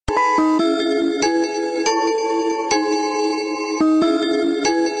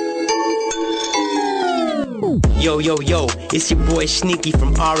Yo, it's your boy Sneaky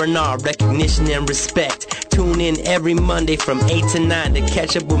from R&R, recognition and respect. Tune in every Monday from 8 to 9 to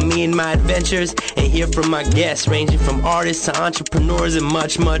catch up with me and my adventures and hear from my guests ranging from artists to entrepreneurs and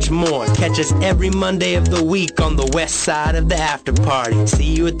much, much more. Catch us every Monday of the week on the west side of the after party.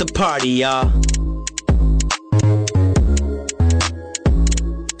 See you at the party, y'all.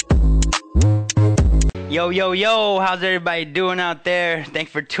 Yo, how's everybody doing out there?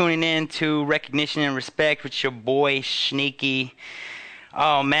 Thanks for tuning in to Recognition and Respect with your boy Sneaky.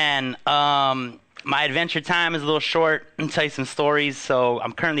 Oh man, my adventure time is a little short. I'm gonna tell you some stories. So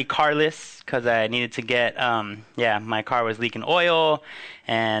I'm currently carless because I needed to get, my car was leaking oil,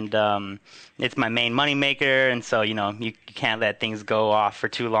 and it's my main money maker, and so you can't let things go off for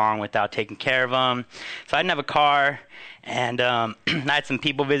too long without taking care of them. So I didn't have a car. And I had some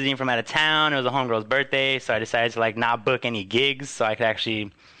people visiting from out of town. It was a homegirl's birthday, so I decided to not book any gigs so I could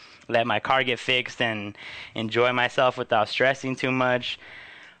actually let my car get fixed and enjoy myself without stressing too much.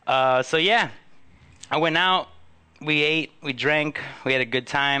 I went out, we ate, we drank, we had a good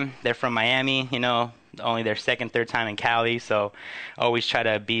time. They're from Miami, only their second, third time in Cali, so always try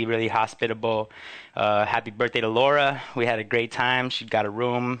to be really hospitable. Happy birthday to Laura. We had a great time. She got a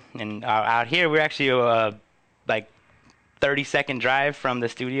room, and out here we're actually 30-second drive from the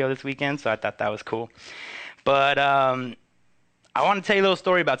studio this weekend, so I thought that was cool. But I want to tell you a little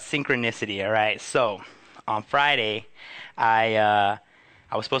story about synchronicity, all right? So on Friday, I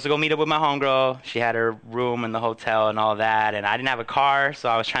was supposed to go meet up with my homegirl. She had her room in the hotel and all that, and I didn't have a car, so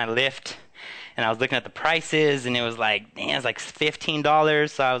I was trying to Lyft, and I was looking at the prices, and it was it's like $15.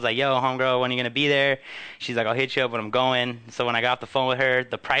 So I was like, yo, homegirl, when are you going to be there? She's like, I'll hit you up when I'm going. So when I got off the phone with her,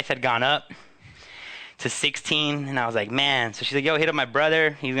 the price had gone up to 16, and I was like, man. So she's like, yo, hit up my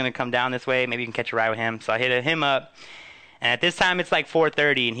brother. He's going to come down this way. Maybe you can catch a ride with him. So I hit him up, and at this time, it's like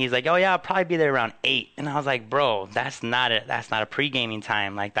 4:30, and he's like, oh, yeah, I'll probably be there around 8. And I was like, bro, that's not a pre-gaming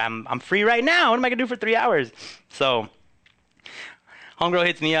time. I'm free right now. What am I going to do for 3 hours? So homegirl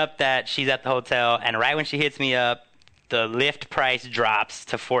hits me up that she's at the hotel, and right when she hits me up, the Lyft price drops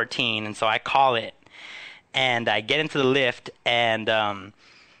to 14, and so I call it, and I get into the Lyft, and,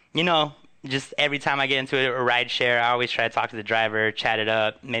 just every time I get into a ride share, I always try to talk to the driver, chat it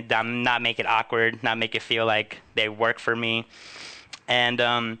up, not make it awkward, not make it feel like they work for me. And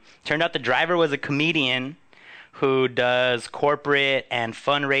turned out the driver was a comedian who does corporate and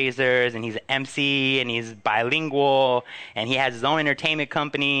fundraisers, and he's an MC, and he's bilingual, and he has his own entertainment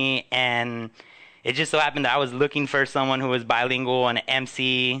company. And it just so happened that I was looking for someone who was bilingual and an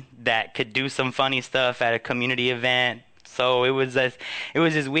MC that could do some funny stuff at a community event. So it was this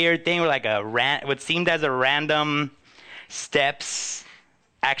weird thing where what seemed as a random steps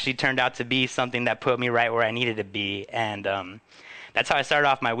actually turned out to be something that put me right where I needed to be. And that's how I started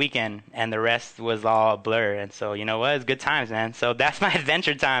off my weekend, and the rest was all a blur. And so, you know what? It's good times, man. So that's my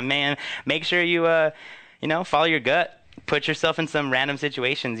adventure time, man. Make sure you, follow your gut. Put yourself in some random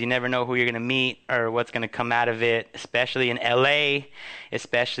situations. You never know who you're going to meet or what's going to come out of it, especially in LA,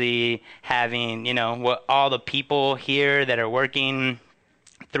 especially having, what all the people here that are working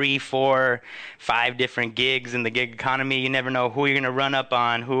 3, 4, 5 different gigs in the gig economy. You never know who you're going to run up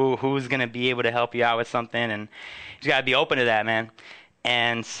on, who's going to be able to help you out with something, and you just got to be open to that, man.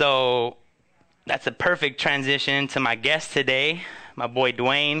 And so that's a perfect transition to my guest today, my boy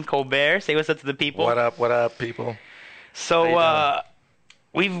Dwayne Colbert. Say what's up to the people. What up, people? So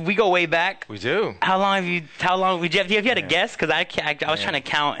we go way back. We do. How long have you had a guess? Because I was trying to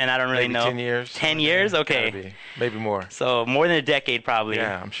count, and I don't really know. 10 years. 10 years? Okay. Maybe more. So more than a decade, probably.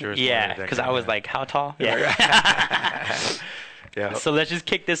 Yeah, I'm sure it's more than a decade. Because I was like, how tall? Yeah. Yeah. So let's just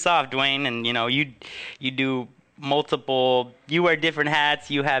kick this off, Dwayne. And, you do you wear different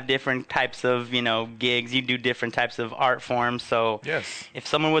hats, you have different types of, gigs, you do different types of art forms. So yes. If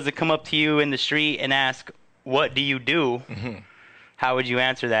someone was to come up to you in the street and ask, what do you do? Mm-hmm. How would you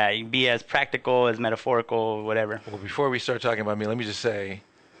answer that? You'd be as practical, as metaphorical, whatever. Well, before we start talking about me, let me just say,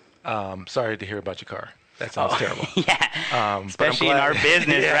 sorry to hear about your car. That sounds terrible. Yeah. Especially in our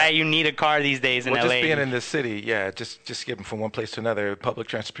business, yeah. Right? You need a car these days in LA. Just being in this city, just getting from one place to another. Public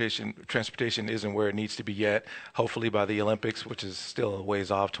transportation isn't where it needs to be yet. Hopefully by the Olympics, which is still a ways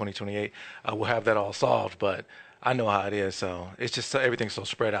off, 2028, we'll have that all solved. But I know how it is, so it's just everything's so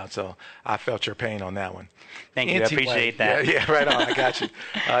spread out. So I felt your pain on that one. Thank you. I appreciate that. Yeah, right on. I got you.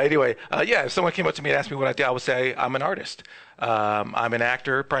 Anyway, if someone came up to me and asked me what I do, I would say I'm an artist. I'm an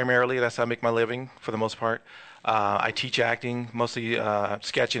actor primarily. That's how I make my living for the most part. I teach acting, mostly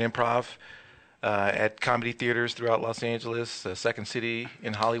sketch and improv at comedy theaters throughout Los Angeles, Second City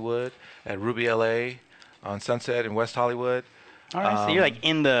in Hollywood, at Ruby LA, on Sunset in West Hollywood. All right, so you're like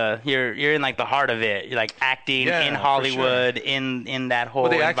you're in like the heart of it. You're like acting Yeah, in for Hollywood, in that whole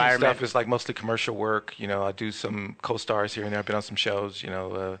Well, the acting environment. stuff is like mostly commercial work. You know, I do some co-stars here and there. I've been on some shows. You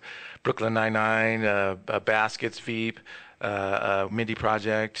know, Brooklyn Nine-Nine, Baskets, Veep, Mindy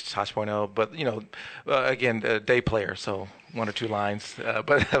Project, Tosh.0. But you know, again, day player, so one or two lines.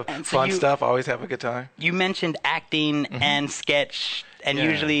 But And so fun stuff. Always have a good time. You mentioned acting and sketch, and Yeah.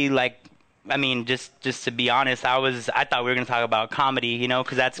 usually like. I mean, just to be honest, I thought we were going to talk about comedy, you know,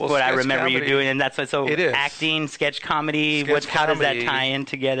 because that's Well, what I sketch remember you comedy, doing, and that's what. So it is. acting, sketch comedy, Sketch how does that comedy. tie in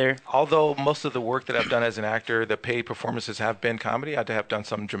together? Although most of the work that I've done as an actor, the paid performances have been comedy, I have done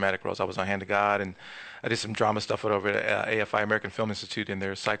some dramatic roles. I was on Hand of God, and I did some drama stuff over at AFI, American Film Institute, and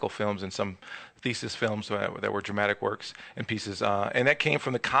their cycle films and some thesis films that were dramatic works and pieces. And that came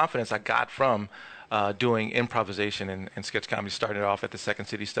from the confidence I got from doing improvisation and sketch comedy. Started off at the Second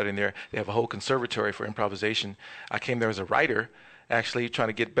City studying there. They have a whole conservatory for improvisation. I came there as a writer, actually trying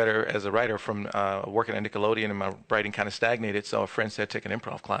to get better as a writer from working at Nickelodeon, and my writing kind of stagnated. So a friend said, take an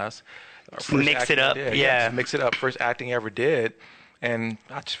improv class. Just mix it up, yeah. Just mix it up. First acting I ever did. And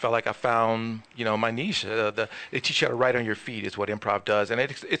I just felt like I found, you know, my niche. They teach you how to write on your feet is what improv does. And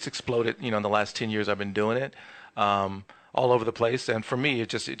it's exploded, you know, in the last 10 years I've been doing it. All over the place, and for me, it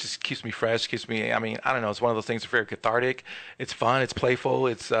just keeps me fresh. Keeps me. I mean, I don't know. It's one of those things that's very cathartic. It's fun. It's playful.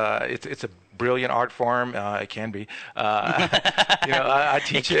 It's a brilliant art form. It can be. You know, I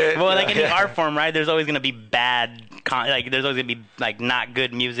teach it. Well, like any art form, right? There's always going to be bad. There's always going to be like not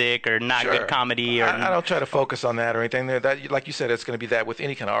good music or not Sure. good comedy. Or I don't try to focus on that or anything. That, like you said, it's going to be that with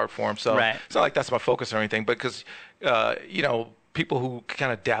any kind of art form. So Right. it's not like that's my focus or anything. But because, you know, people who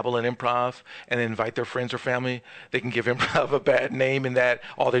kind of dabble in improv and then invite their friends or family, they can give improv a bad name in that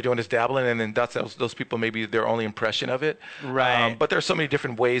all they're doing is dabbling, and then that's those people maybe their only impression of it. Right. But there's so many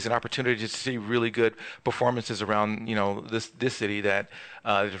different ways and opportunities to see really good performances around, you know, this city that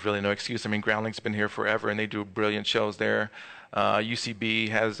there's really no excuse. I mean, Groundling's been here forever, and they do brilliant shows there. UCB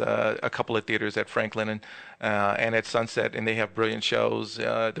has a couple of theaters at Franklin and at Sunset, and they have brilliant shows.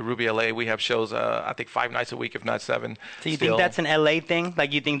 The Ruby LA, we have shows, I think 5 nights a week, if not 7. So you still. think that's an LA thing?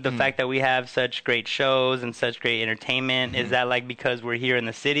 Like you think the fact that we have such great shows and such great entertainment, is that like because we're here in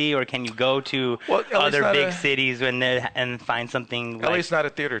the city, or can you go to Well, LA's other not big cities and find something like... LA's not a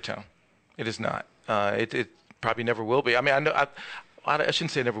theater town. It is not. It probably never will be. I mean, I shouldn't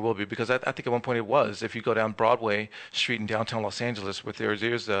say it never will be, because I think at one point it was. If you go down Broadway Street in downtown Los Angeles,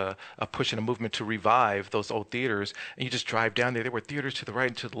 there's a push and a movement to revive those old theaters, and you just drive down there. There were theaters to the right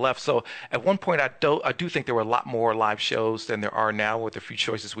and to the left. So at one point, I do think there were a lot more live shows than there are now, with the few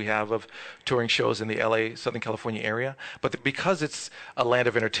choices we have of touring shows in the LA, Southern California area. But because it's a land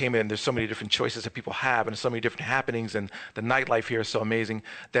of entertainment, and there's so many different choices that people have, and so many different happenings, and the nightlife here is so amazing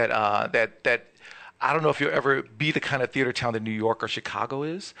that I don't know if you'll ever be the kind of theater town that New York or Chicago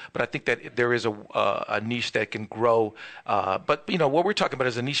is, but I think that there is a niche that can grow. But, you know, what we're talking about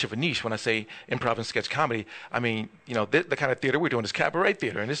is a niche of a niche. When I say improv and sketch comedy, I mean, you know, the kind of theater we're doing is cabaret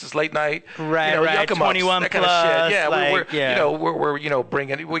theater, and this is late night. Right, you know, right, yuck 'em ups, 21 that kind of shit. plus, Yeah, like, yeah. you know, we're you know,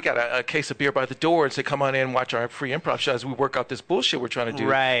 we got a case of beer by the door and say, come on in and watch our free improv show as we work out this bullshit we're trying to do.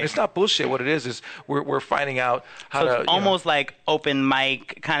 Right. And it's not bullshit. What it is we're finding out how So to, it's almost like open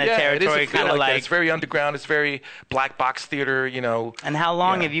mic kind of yeah, territory, it is a feel kind of like that. like... It's very underground. It's very black box theater, you know. And how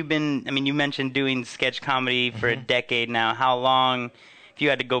long Yeah. have you been, I mean, you mentioned doing sketch comedy for a decade now. How long, if you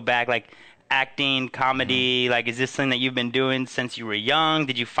had to go back, like acting, comedy, like is this something that you've been doing since you were young?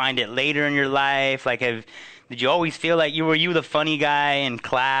 Did you find it later in your life? Like did you always feel like were you the funny guy in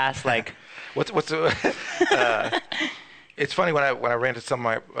class? Like What's it's funny when I ran to some of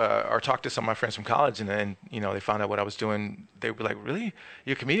my or talked to some of my friends from college, and then, you know, they found out what I was doing. They were like, "Really,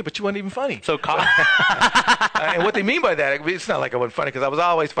 you're a comedian, but you weren't even funny." so And what they mean by that, it's not like I wasn't funny, because I was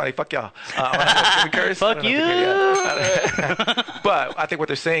always funny. Fuck y'all. Can we curse? Fuck you. But I think what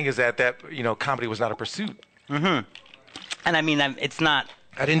they're saying is that you know, comedy was not a pursuit. And I mean, it's not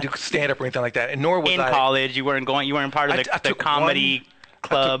I didn't do stand up or anything like that, and nor was in I. college. You weren't part of I the took comedy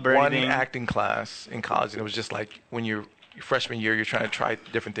club I took or one anything. acting class in college, and it was just like when you're your freshman year, you're trying to try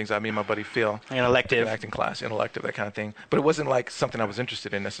different things. I mean, my buddy Phil, An elective. took an acting class, an elective, that kind of thing. But it wasn't like something I was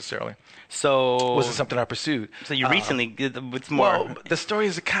interested in necessarily. So It wasn't something I pursued. So you recently, it's more. Well, the story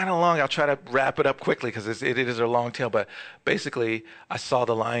is kind of long. I'll try to wrap it up quickly because it is a long tale. But basically, I saw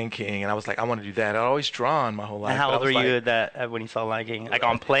The Lion King, and I was like, I want to do that. I'd always drawn my whole life. And how but I old were was you like- when you saw Lion King? Like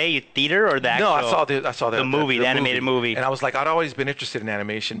on play, theater, or the actual? No, I saw the movie, the animated movie. And I was like, I'd always been interested in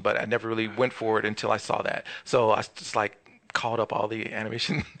animation, but I never really went for it until I saw that. So I just like called up all the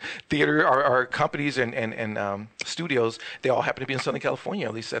animation theater our companies and studios. They all happened to be in Southern California,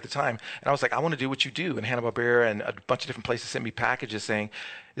 at least at the time. And I was like, I want to do what you do. And Hanna-Barbera and a bunch of different places sent me packages saying,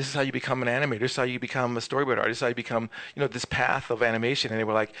 this is how you become an animator. This is how you become a storyboard artist. This is how you become, this path of animation. And they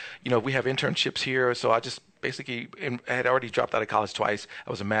were like, we have internships here. So I just basically, I had already dropped out of college twice. I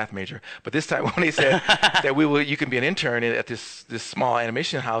was a math major. But this time when they said that you can be an intern at this small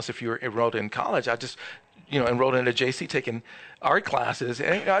animation house if you're enrolled in college, I just enrolled in a JC taking art classes.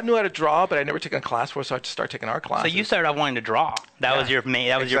 And I knew how to draw, but I never taken a class for it, so I just started taking art classes. So you started off wanting to draw. That was your main.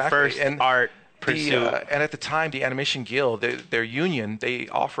 That was your first art pursuit. And at the time, the Animation Guild, their union, they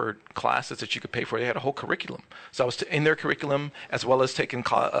offered classes that you could pay for. They had a whole curriculum. So I was in their curriculum as well as taking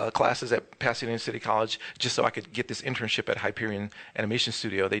classes at Pasadena City College just so I could get this internship at Hyperion Animation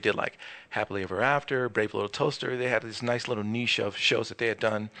Studio. They did like Happily Ever After, Brave Little Toaster. They had this nice little niche of shows that they had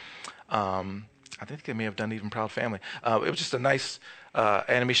done. I think they may have done even Proud Family. It was just a nice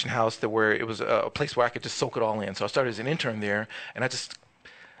animation house where it was a place where I could just soak it all in. So I started as an intern there, and I just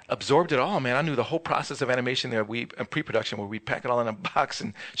absorbed it all, man. I knew the whole process of animation there. Pre-production, where we pack it all in a box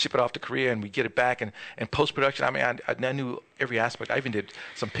and ship it off to Korea, and we get it back. And post-production, I mean, I knew every aspect. I even did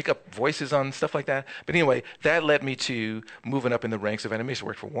some pickup voices on stuff like that. But anyway, that led me to moving up in the ranks of animation. I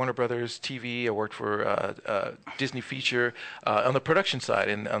worked for Warner Brothers TV. I worked for Disney Feature on the production side,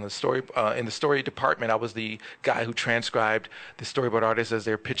 and on the story in the story department. I was the guy who transcribed the storyboard artists as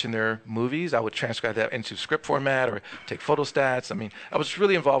they're pitching their movies. I would transcribe that into script format or take photo stats. I mean, I was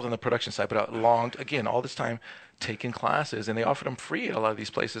really involved on the production side, but I longed, again, all this time taking classes, and they offered them free at a lot of these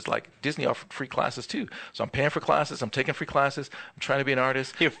places. Like Disney offered free classes too. So I'm paying for classes, I'm taking free classes, I'm trying to be an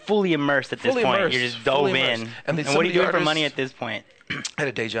artist. You're fully immersed at this point. You're just dove in. And what are you doing for money at this point? I had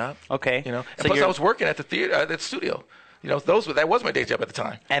a day job. Okay. And so plus I was working at the theater, at the studio. That was my day job at the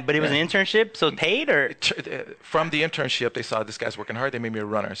time. But it was an internship, so paid or? From the internship, they saw this guy's working hard. They made me a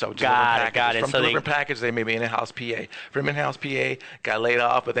runner, so I would deliver packages. Got it. From delivering packages, they made me an in-house PA. From in-house PA, got laid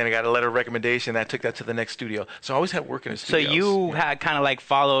off, but then I got a letter of recommendation. I took that to the next studio. So I always had work in the studio. So you had kind of like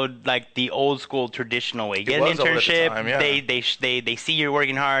followed like the old school traditional way. You get an internship. They see you're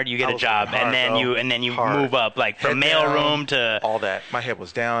working hard. You get a job, and then you move up like from mailroom to all that. My head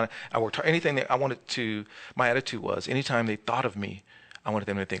was down. I worked hard. Anything that I wanted to. My attitude was anytime they thought of me, I wanted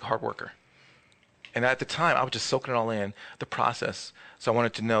them to think hard worker. And at the time, I was just soaking it all in, the process. So I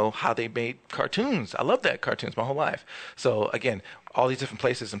wanted to know how they made cartoons. I loved that, cartoons, my whole life. So again, all these different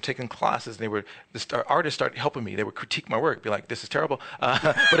places, I'm taking classes, and artists started helping me. They would critique my work, be like, this is terrible.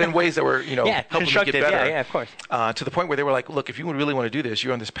 But in ways that were, helping me get better. Yeah, of course. To the point where they were like, look, if you really want to do this,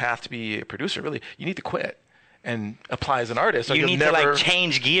 you're on this path to be a producer, really, you need to quit and apply as an artist. You need to like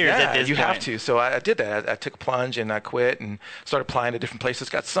change gears at this point. You have to. So I did that. I took a plunge and I quit and started applying to different places.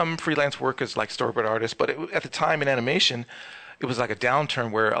 Got some freelance work as like storyboard artist, but at the time in animation, it was like a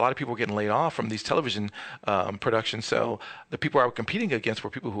downturn where a lot of people were getting laid off from these television productions. So the people I was competing against were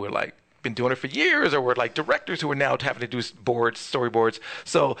people who were like been doing it for years, or were like directors who were now having to do storyboards.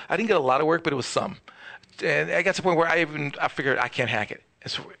 So I didn't get a lot of work, but it was some. And I got to the point where I figured I can't hack it.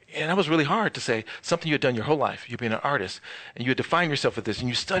 And that was really hard to say, something you had done your whole life. You've been an artist, and you had defined yourself with this, and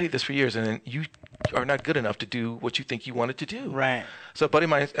you studied this for years, and then you are not good enough to do what you think you wanted to do. Right. So a buddy of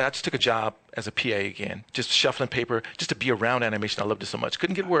mine, I just took a job as a PA again, just shuffling paper, just to be around animation. I loved it so much.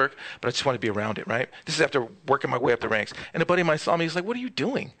 Couldn't get work, but I just wanted to be around it, right? This is after working my way up the ranks. And a buddy of mine saw me. He's like, what are you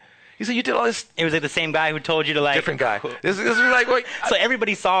doing? He said, you did all this. It was like the same guy who told you to like. Different guy. This was like, wait. So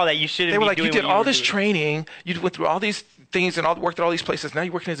everybody saw that you shouldn't. They were like, doing you did all this training. You went through all these things and worked at all these places. Now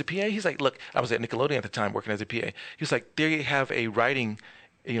you're working as a PA. He's like, look, I was at Nickelodeon at the time working as a PA. He was like, they have a writing,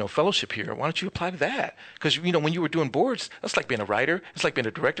 fellowship here. Why don't you apply to that? Because when you were doing boards, that's like being a writer. It's like being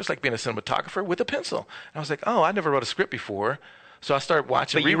a director. It's like being a cinematographer with a pencil. And I was like, oh, I never wrote a script before. So I started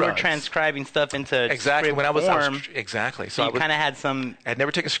watching reruns. But you were transcribing stuff into exactly when I was form. Exactly. So you kind of had some. I had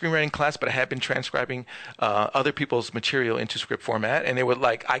never taken a screenwriting class, but I had been transcribing other people's material into script format, and they were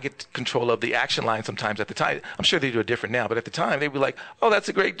like, I get control of the action line sometimes at the time. I'm sure they do it different now, but at the time they'd be like, oh, that's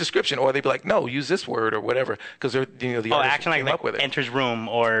a great description, or they'd be like, no, use this word or whatever, because they're the artist action came like up with it. Enters room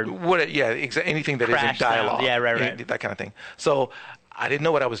or anything that isn't dialogue. Sound. Yeah, right. That kind of thing. So I didn't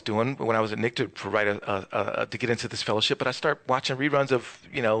know what I was doing when I was at Nick to write to get into this fellowship, but I started watching reruns of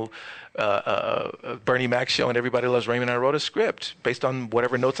Bernie Mac show and Everybody Loves Raymond. And I wrote a script based on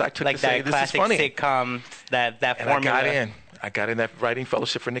whatever notes I took like to say this is funny. Like that classic sitcom, that and formula. I got in that writing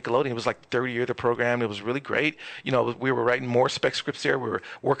fellowship for Nickelodeon. It was like 30 years of the program. It was really great. We were writing more spec scripts there. We were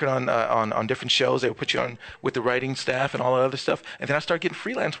working on different shows. They would put you on with the writing staff and all that other stuff. And then I started getting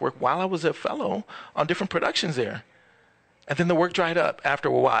freelance work while I was a fellow on different productions there. And then the work dried up after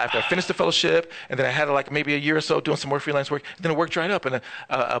a while. After I finished the fellowship, and then I had like maybe a year or so doing some more freelance work. And then the work dried up, and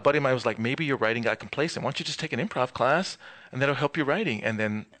a buddy of mine was like, "Maybe your writing got complacent. Why don't you just take an improv class, and that'll help your writing?" And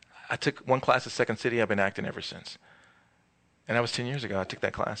then I took one class at Second City. I've been acting ever since. And that was 10 years ago. I took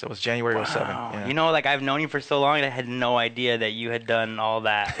that class. It was January Wow. 07. Yeah. You know, like I've known you for so long, I had no idea that you had done all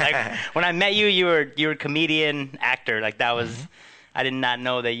that. Like when I met you, you were a comedian, actor. Like that was, I did not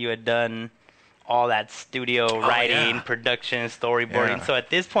know that you had done all that studio writing, yeah. production, storyboarding. Yeah. So at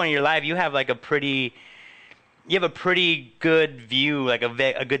this point in your life, you have a pretty good view, like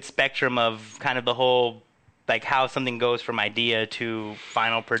a good spectrum of kind of the whole, like how something goes from idea to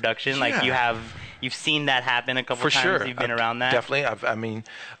final production. Like you've seen that happen a couple For times. sure. You've been around that. Definitely.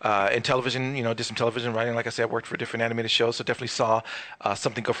 In television, did some television writing. Like I said, I worked for different animated shows, so definitely saw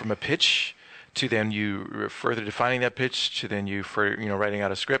something go from a pitch to then you further defining that pitch to then you writing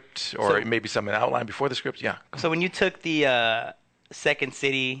out a script or maybe some outline before the script. Yeah. So when you took the Second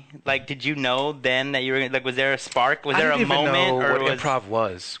City, like, did you know then that you were like? Was there a spark? Was there a moment? I didn't even know or what improv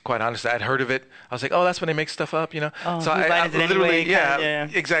was. Quite honestly, I'd heard of it. I was like, oh, that's when they make stuff up, Oh, So I literally,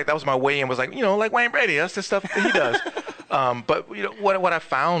 exactly. That was my way in. Was like, like Wayne Brady. That's the stuff that he does. But what I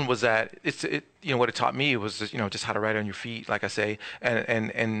found was that what it taught me was just how to write on your feet, like I say,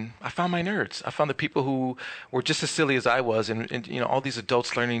 and I found my nerds. I found the people who were just as silly as I was, and all these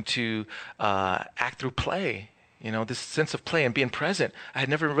adults learning to act through play. This sense of play and being present. I had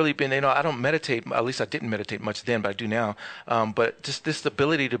never really been, I don't meditate, at least I didn't meditate much then, but I do now. But just this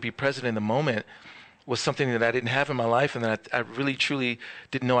ability to be present in the moment was something that I didn't have in my life and that I really, truly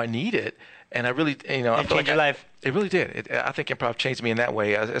didn't know I needed. And I really, I feel changed your life. It really did. I think improv changed me in that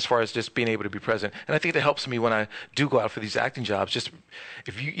way as far as just being able to be present. And I think that helps me when I do go out for these acting jobs. Just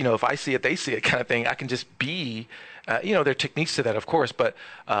if I see it, they see it kind of thing. I can just be, there are techniques to that, of course, but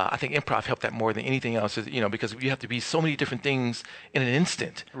I think improv helped that more than anything else, because you have to be so many different things in an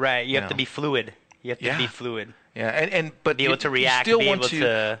instant. Right. You have to be fluid. You have to be fluid. Yeah, but be able to react. You still want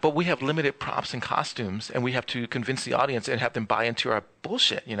to, but we have limited props and costumes, and we have to convince the audience and have them buy into our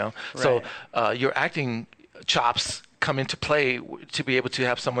bullshit. Right. So your acting chops come into play to be able to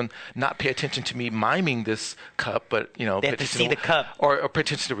have someone not pay attention to me miming this cup, but they have to see the cup, or pay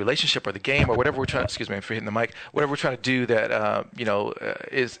attention to the relationship or the game or whatever we're trying. Excuse me for hitting the mic. Whatever we're trying to do that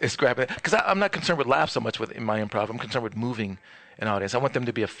is grabbing it. Because I'm not concerned with laughs so much in my improv. I'm concerned with moving an audience. I want them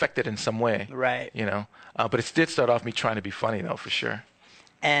to be affected in some way. Right. But it did start off me trying to be funny though, for sure.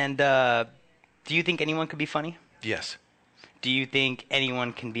 And do you think anyone could be funny? Yes. Do you think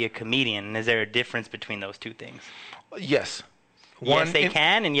anyone can be a comedian? And is there a difference between those two things? Yes. Yes, they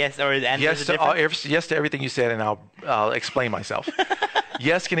can, and yes, or and yes to everything you said, and I'll explain myself.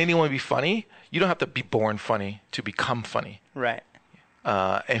 Yes, can anyone be funny? You don't have to be born funny to become funny. Right.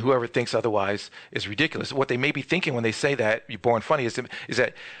 And whoever thinks otherwise is ridiculous. What they may be thinking when they say that you're born funny is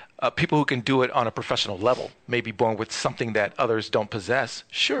that people who can do it on a professional level may be born with something that others don't possess.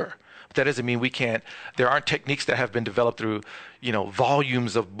 Sure. But that doesn't mean we can't. There aren't techniques that have been developed through,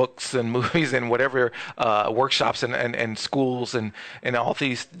 volumes of books and movies and whatever workshops and schools and all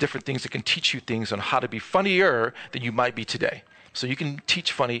these different things that can teach you things on how to be funnier than you might be today. So you can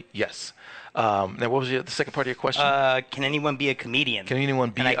teach funny, yes. Now, what was the second part of your question? Can anyone be a comedian? Can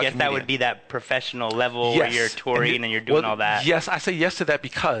anyone be a comedian? And I guess that would be that professional level where you're touring and you're doing all that. Yes, I say yes to that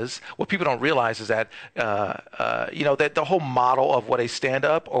because what people don't realize is that, that the whole model of what a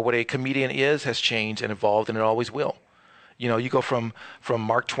stand-up or what a comedian is has changed and evolved, and it always will. You go from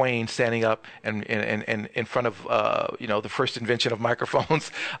Mark Twain standing up and in front of the first invention of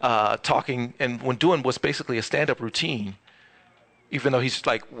microphones, talking and when doing what's basically a stand-up routine. Even though he's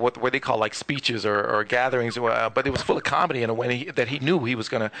like what they call like speeches or gatherings, but it was full of comedy in a way that he knew he was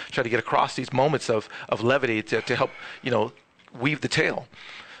going to try to get across these moments of levity to help weave the tale.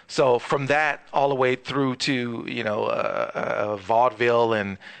 So from that all the way through to vaudeville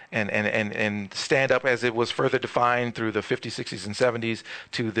and stand up as it was further defined through the 50s, 60s, and 70s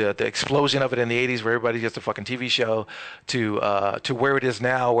to the explosion of it in the 80s where everybody gets a fucking TV show to where it is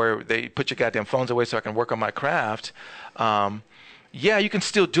now where they put your goddamn phones away so I can work on my craft. Yeah, you can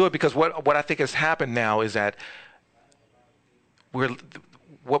still do it because what I think has happened now is that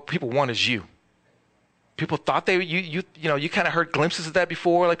what people want is you. People thought you kind of heard glimpses of that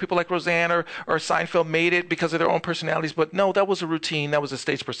before, like people like Roseanne or Seinfeld made it because of their own personalities, but no, that was a routine, that was a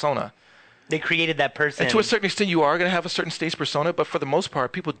stage persona. They created that person. And to a certain extent, you are going to have a certain stage persona, but for the most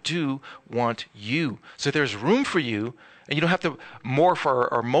part, people do want you. So there's room for you, and you don't have to morph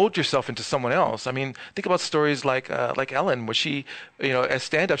or mold yourself into someone else. I mean, think about stories like Ellen, where she, as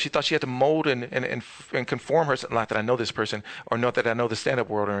stand-up, she thought she had to mold and conform herself. Not that I know this person, or not that I know the stand-up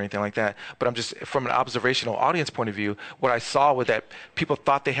world or anything like that, but I'm just, from an observational audience point of view, what I saw was that people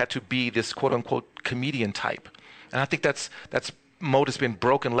thought they had to be this quote-unquote comedian type. And I think that's mode has been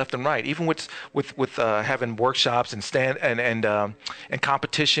broken left and right. Even with having workshops and and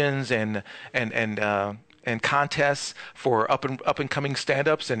competitions and contests for up and coming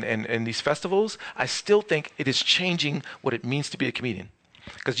stand-ups and these festivals, I still think it is changing what it means to be a comedian.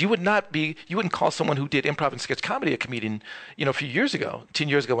 Because you wouldn't call someone who did improv and sketch comedy a comedian, a few years ago, 10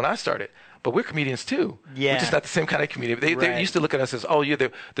 years ago when I started. But we're comedians too. Yeah. We're just not the same kind of comedian. They used to look at us as, oh, you're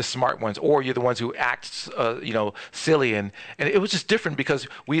the smart ones, or you're the ones who act, silly. And it was just different because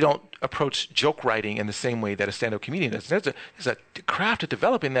we don't approach joke writing in the same way that a stand-up comedian does. There's a craft of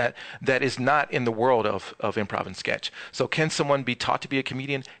developing that is not in the world of improv and sketch. So can someone be taught to be a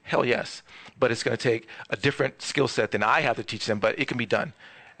comedian? Hell yes. But it's going to take a different skill set than I have to teach them, but it can be done.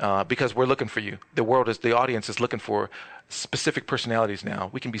 Because we're looking for you. The audience is looking for specific personalities now.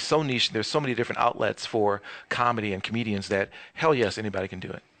 We can be so niche. There's so many different outlets for comedy and comedians that, hell yes, anybody can do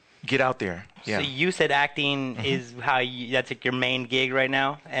it. Get out there. Yeah. So you said acting is that's like your main gig right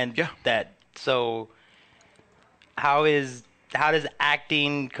now, and so how does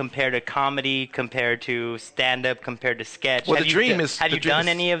acting compare to comedy, compared to stand-up, compared to sketch? Well, Have you done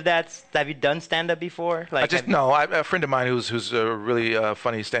any of that? Have you done stand-up before? A friend of mine who's a really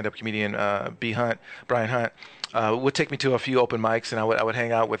funny stand-up comedian, Brian Hunt, would take me to a few open mics, and I would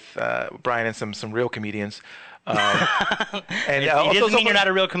hang out with Brian and some real comedians. And it doesn't mean you're not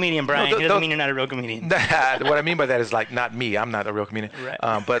a real comedian, Brian. It doesn't mean you're not a real comedian. What I mean by that is, like, not me. I'm not a real comedian. Right.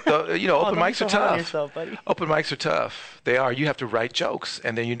 But open mics are tough. Yourself, buddy. Open mics are tough. They are. You have to write jokes,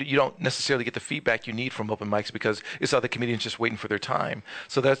 and then you don't necessarily get the feedback you need from open mics because it's other comedians just waiting for their time.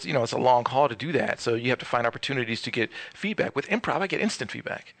 So that's it's a long haul to do that. So you have to find opportunities to get feedback. With improv, I get instant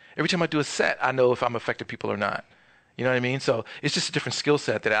feedback. Every time I do a set, I know if I'm affecting people or not. You know what I mean? So it's just a different skill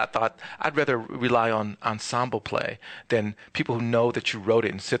set that I thought I'd rather rely on ensemble play than people who know that you wrote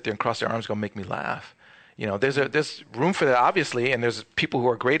it and sit there and cross their arms going to make me laugh. There's room for that, obviously, and there's people who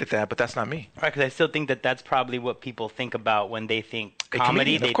are great at that, but that's not me. Right, because I still think that's probably what people think about when they think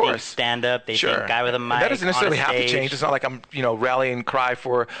comedy. They think stand-up. They think guy with a mic. And that doesn't necessarily have to change. It's not like I'm, rallying cry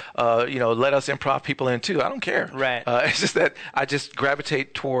for, let us improv people in too. I don't care. Right. It's just that I just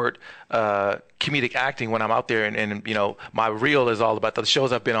gravitate toward comedic acting when I'm out there, and my reel is all about the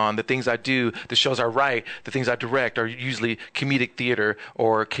shows I've been on, the things I do, the shows I write, the things I direct are usually comedic theater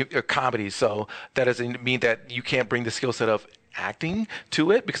or comedy. So that doesn't mean that you can't bring the skill set of acting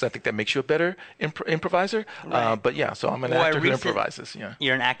to it, because I think that makes you a better improviser. Right. But yeah, so I'm an actor who improvises. Yeah,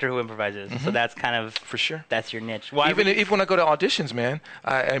 you're an actor who improvises. So that's kind of, for sure, that's your niche. Even when I go to auditions, man,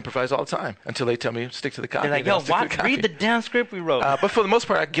 I improvise all the time until they tell me stick to the copy. They're like, read the damn script we wrote. But for the most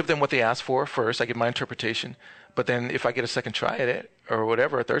part, I give them what they ask for first. I give my interpretation. But then if I get a second try at it or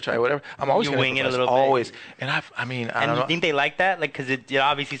whatever, a third try, whatever, I'm always going to wing it a little bit. Always. And I don't know. You think they like that? Like, because it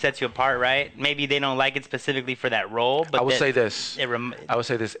obviously sets you apart, right? Maybe they don't like it specifically for that role. But I would say this.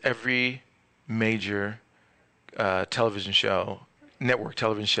 Every major television show, network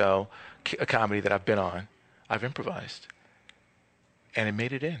television show, a comedy that I've been on, I've improvised. And it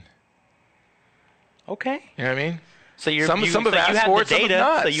made it in. Okay. You know what I mean? So some have asked for it, some have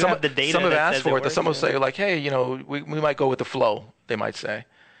not. So you have the data. Some have asked for it. Works, some will say, like, hey, we might go with the flow, they might say.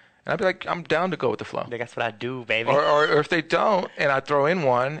 And I'd be like, I'm down to go with the flow. That's what I do, baby. Or if they don't, and I throw in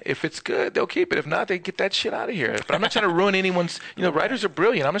one, if it's good, they'll keep it. If not, they get that shit out of here. But I'm not trying to ruin anyone's, writers are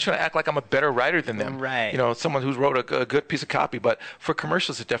brilliant. I'm not trying to act like I'm a better writer than them. Right. Someone who's wrote a good piece of copy. But for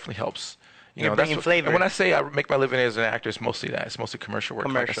commercials, it definitely helps. You're bringing flavor. And when I say I make my living as an actor, it's mostly that. It's mostly commercial work,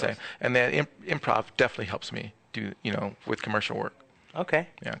 like I say. And then improv definitely helps me do, with commercial work. Okay.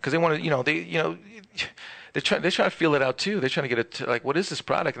 Yeah, because they want to, they're trying to feel it out too. They're trying to get it to, like, what is this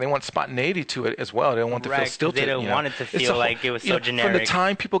product? And they want spontaneity to it as well. They don't want to feel stilted. They don't want it to feel like it was so generic. From the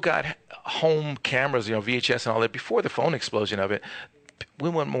time people got home cameras, VHS and all that, before the phone explosion of it, we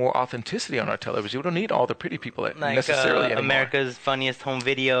want more authenticity on our television. We don't need all the pretty people necessarily anymore. America's Funniest Home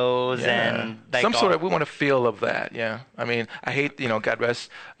Videos and some sort of, we want a feel of that. Yeah, I mean, I hate God rest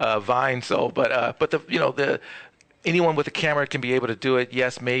Vine. So, but the anyone with a camera can be able to do it.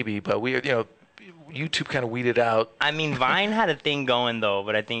 Yes, maybe, but YouTube kind of weeded out. I mean, Vine had a thing going though,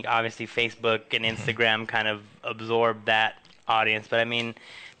 but I think obviously Facebook and Instagram kind of absorbed that audience. But I mean,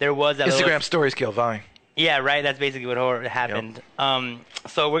 there was that Instagram stories kill Vine. Yeah, right. That's basically what happened.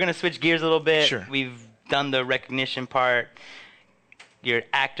 So we're gonna switch gears a little bit. Sure. We've done the recognition part. You're an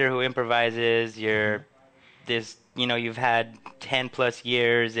actor who improvises. You're this. You've had 10 plus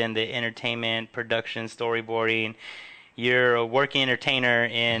years in the entertainment production, storyboarding. You're a working entertainer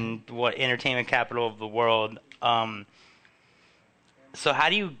in what entertainment capital of the world. So how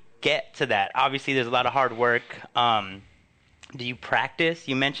do you get to that? Obviously, there's a lot of hard work. Do you practice?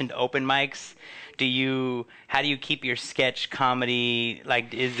 You mentioned open mics. How do you keep your sketch comedy?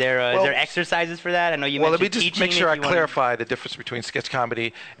 Like, is there exercises for that? I know you mentioned let me just make sure I clarify the difference between sketch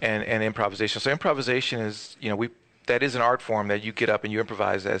comedy and improvisation. So improvisation is, that is an art form that you get up and you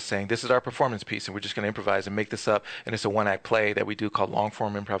improvise as saying, this is our performance piece, and we're just going to improvise and make this up. And it's a one-act play that we do called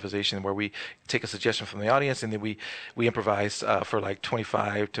long-form improvisation, where we take a suggestion from the audience and then we improvise for like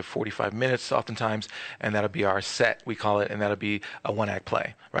 25 to 45 minutes oftentimes, and that'll be our set, we call it, and that'll be a one-act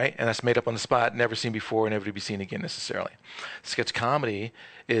play, right? And that's made up on the spot, never seen before, never to be seen again necessarily. Sketch comedy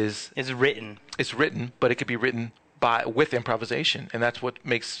is written. It's written, but it could be written with improvisation, and that's what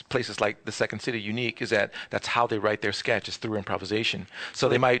makes places like the Second City unique. Is that's how they write their sketch, is through improvisation. So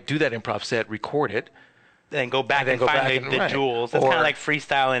they might do that improv set, record it, then go back and find the jewels. It's kind of like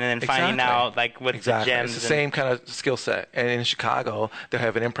freestyling and then finding out like what's the gems. It's the same kind of skill set. And in Chicago, they'll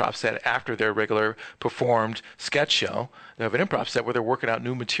have an improv set after their regular performed sketch show. They have an improv set where they're working out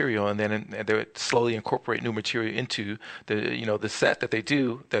new material, and then they slowly incorporate new material into the set that they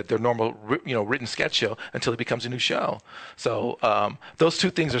do, their normal written sketch show, until it becomes a new show. So those two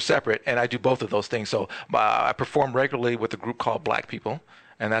things are separate, and I do both of those things. So I perform regularly with a group called Black People.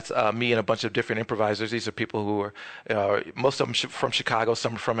 And that's me and a bunch of different improvisers. These are people who are, most of them from Chicago,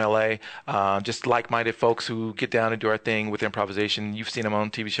 some from LA, just like-minded folks who get down and do our thing with improvisation. You've seen them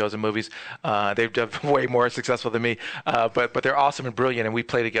on TV shows and movies. They've done way more successful than me, but they're awesome and brilliant, and we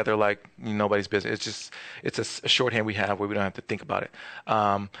play together like nobody's business. It's a shorthand we have where we don't have to think about it.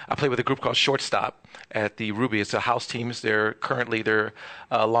 I play with a group called Shortstop at the Ruby. It's a house team. They're currently their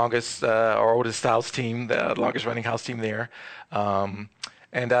longest or oldest house team, the longest running house team there.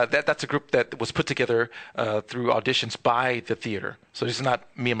 And that's a group that was put together through auditions by the theater. So this is not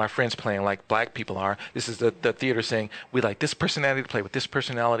me and my friends playing like Black People are. This is the theater saying, we like this personality to play with this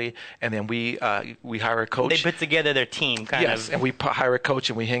personality, and then we hire a coach. They put together their team, kind of. Yes, and we hire a coach,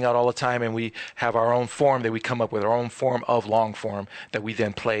 and we hang out all the time, and we have our own form that we come up with, our own form of long form that we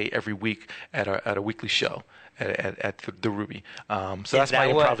then play every week at a weekly show at the Ruby. So that's my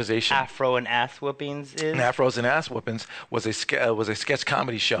improvisation. What Afro and Ass Whoopings is? And Afros and Ass Whoopings was a sketch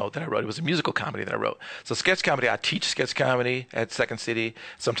comedy show that I wrote. It was a musical comedy that I wrote. So sketch comedy, I teach sketch comedy at Second City,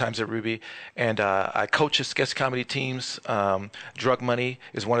 sometimes at Ruby, and I coach sketch comedy teams. Drug Money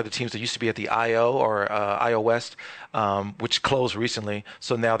is one of the teams that used to be at the IO or IO West, which closed recently.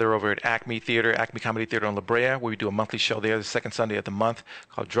 So now they're over at Acme Comedy Theater on La Brea, where we do a monthly show there, the second Sunday of the month,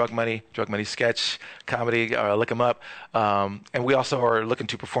 called Drug Money Sketch Comedy. Look them up. And we also are looking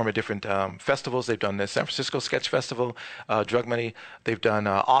to perform at different festivals. They've done the San Francisco Sketch Festival, Drug Money. They've done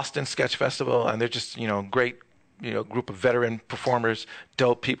Austin Sketch Festival, and they're just great. Group of veteran performers,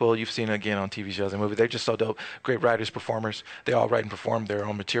 dope people you've seen again on TV shows and movies. They're just so dope. Great writers, performers. They all write and perform their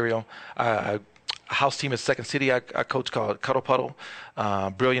own material. A house team at Second City I coach called Cuddle Puddle.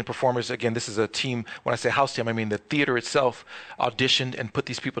 Brilliant performers. Again, this is a team. When I say house team, I mean the theater itself auditioned and put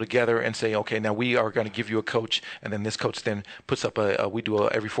these people together and say, okay, now we are going to give you a coach, and then this coach then puts up we do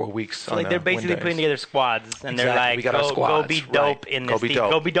every 4 weeks. So like they're basically putting together squads, and they're like, we got our squads, go be dope in this.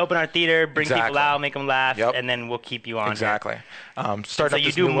 Go be dope in our theater. Bring people out, make them laugh, and then we'll keep you on. Exactly. So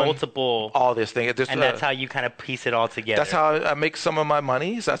you do multiple. All this thing, and that's how you kind of piece it all together. That's how I make some of my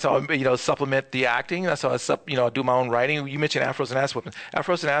money. That's how I supplement the acting. That's how I do my own writing. You mentioned Afros and Ass Whoopings.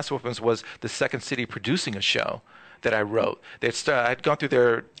 Afros and Ass Whoopings was the Second City producing a show that I wrote. I'd gone through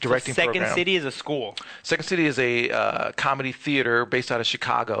their directing program. Second City is a school. Second City is a comedy theater based out of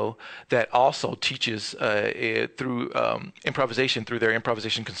Chicago that also teaches through improvisation through their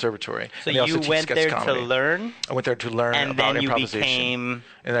improvisation conservatory. So you went there to learn? I went there to learn about improvisation.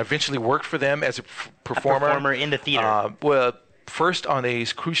 And I eventually worked for them as a performer. A performer in the theater. First on a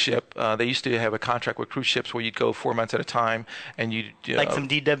cruise ship. They used to have a contract with cruise ships where you'd go 4 months at a time, and you'd like some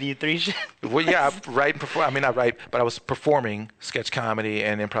DW3 shit. Well, yeah, write and perform. I mean, not write, but I was performing sketch comedy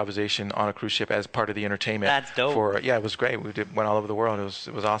and improvisation on a cruise ship as part of the entertainment. That's dope. It was great. Went all over the world.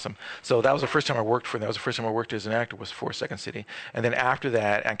 It was awesome. So that was the first time I worked for them. That was the first time I worked as an actor, was for Second City. And then after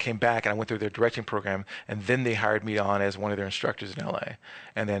that, I came back and I went through their directing program, and then they hired me on as one of their instructors in LA.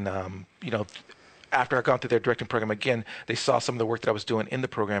 And then after I got through their directing program again, they saw some of the work that I was doing in the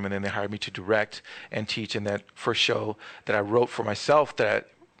program, and then they hired me to direct and teach. And that first show that I wrote for myself that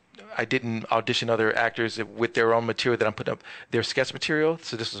I didn't audition other actors with their own material that I'm putting up. Their sketch material,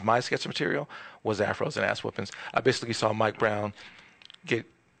 so this was my sketch material, was Afros and Ass Whoopings. I basically saw Mike Brown get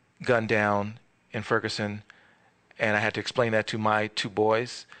gunned down in Ferguson, and I had to explain that to my two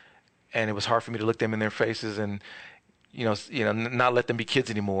boys, and it was hard for me to look them in their faces and, not let them be kids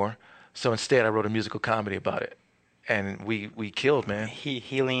anymore. So instead, I wrote a musical comedy about it. And we killed, man.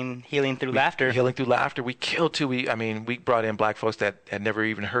 Healing through laughter. Healing through laughter. We killed too. We brought in black folks that had never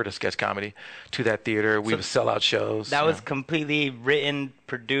even heard of sketch comedy to that theater. We would sell out shows. That was completely written,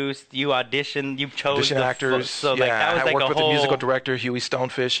 produced. You auditioned. You chose the actors. So yeah, that was I like worked a with whole... the musical director, Huey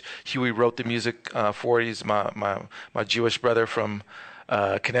Stonefish. Huey wrote the music for it. He's my Jewish brother from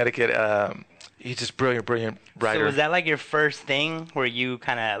Connecticut. He's just brilliant writer. So was that like your first thing where you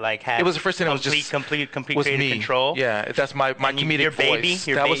kind of like had? It was the first thing that was complete was creative me. control. Yeah, that's my comedic your baby,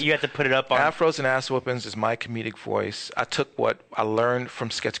 voice. You had to put it up on. Afros and Ass Whoopings is my comedic voice. I took what I learned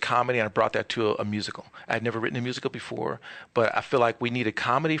from sketch comedy and I brought that to a musical. I had never written a musical before, but I feel like we needed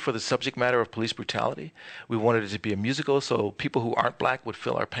comedy for the subject matter of police brutality. We wanted it to be a musical so people who aren't black would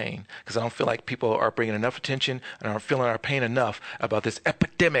feel our pain, because I don't feel like people are bringing enough attention and aren't feeling our pain enough about this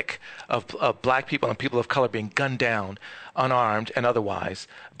epidemic of black people and people of color being gunned down, unarmed and otherwise,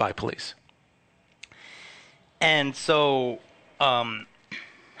 by police. And so,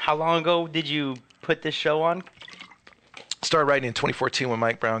 how long ago did you put this show on? Started writing in 2014 when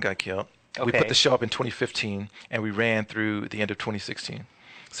Mike Brown got killed. Okay. We put the show up in 2015, and we ran through the end of 2016.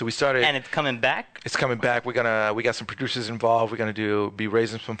 So we started. And it's coming back? It's coming back. We got some producers involved. We're gonna be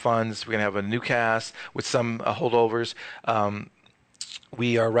raising some funds. We're gonna have a new cast with some holdovers.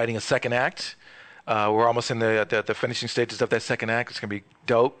 We are writing a second act. We're almost in the finishing stages of that second act. It's going to be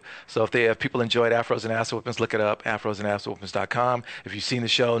dope. So if people enjoyed Afros and Ass Whoopings, look it up, afrosandasswhoopings.com. If you've seen the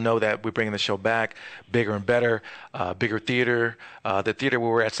show, know that we're bringing the show back, bigger and better, bigger theater. The theater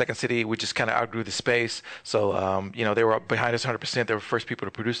where we're at, Second City, we just kind of outgrew the space. So, they were behind us 100%. They were the first people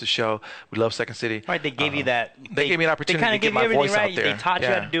to produce the show. We love Second City. Right, they gave you that. They gave me an opportunity to get my voice out there. They taught you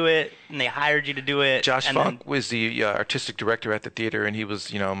how to do it, and they hired you to do it. Josh Funk was the artistic director at the theater, and he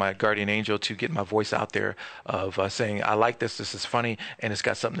was, my guardian angel to get my voice out there of saying, I like this is funny, and it's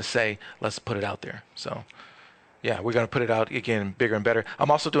got something to say. Let's put it out there. So, yeah, we're going to put it out again, bigger and better.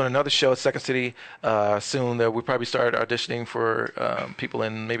 I'm also doing another show at Second City soon that we'll probably start auditioning for people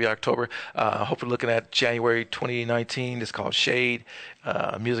in maybe October. Hopefully looking at January 2019. It's called Shade,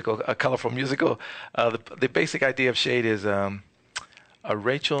 a colorful musical. The basic idea of Shade is a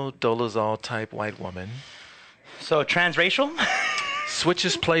Rachel Dolezal type white woman. So transracial?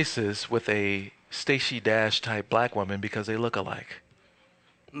 Switches places with a Stacey Dash type black woman because they look alike.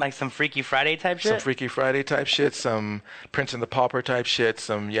 Like some Freaky Friday type shit? Some Freaky Friday type shit, some Prince and the Pauper type shit,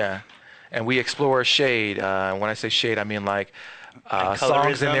 And we explore shade. When I say shade, I mean like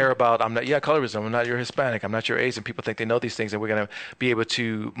songs in there about, colorism. I'm not your Hispanic. I'm not your Asian. People think they know these things, and we're going to be able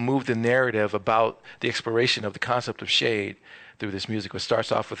to move the narrative about the exploration of the concept of shade through this music. It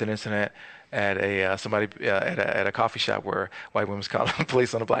starts off with an incident at a coffee shop where white women's calling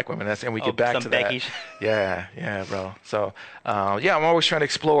police on a black woman, and we get back to that. Yeah, bro. So I'm always trying to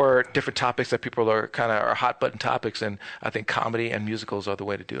explore different topics that people are hot button topics, and I think comedy and musicals are the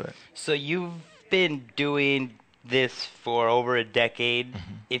way to do it. So you've been doing this for over a decade.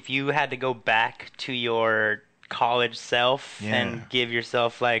 Mm-hmm. If you had to go back to your college self and give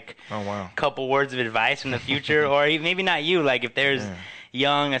yourself like a couple words of advice from the future, or maybe not you, like if there's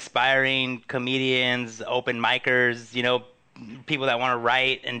young aspiring comedians, open micers, people that want to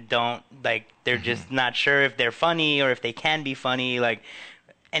write and don't, like, they're just not sure if they're funny or if they can be funny, like,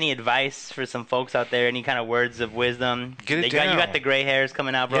 any advice for some folks out there? Any kind of words of wisdom? Get it down. You got the gray hairs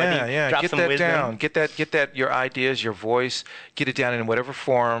coming out, bro. Drop get some that wisdom down. Get that. Your ideas, your voice. Get it down in whatever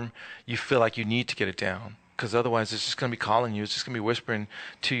form you feel like you need to get it down. Because otherwise, it's just going to be calling you. It's just going to be whispering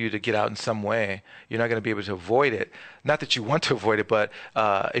to you to get out in some way. You're not going to be able to avoid it. Not that you want to avoid it, but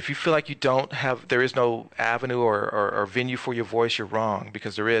if you feel like there is no avenue or venue for your voice, you're wrong,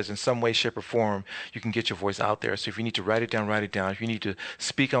 because there is. In some way, shape, or form, you can get your voice out there. So if you need to write it down, write it down. If you need to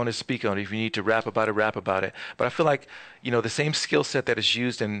speak on it, speak on it. If you need to rap about it, rap about it. But I feel like, the same skill set that is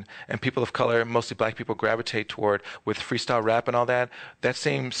used and people of color, mostly black people, gravitate toward with freestyle rap and all that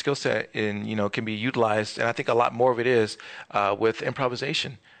same skill set can be utilized, and I think a lot more of it is with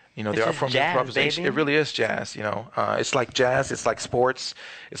improvisation. There are forms of improvisation. Baby. It really is jazz. It's like jazz. It's like sports.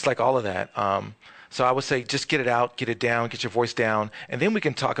 It's like all of that. So I would say just get it out, get it down, get your voice down, and then we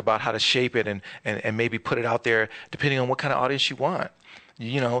can talk about how to shape it and maybe put it out there depending on what kind of audience you want.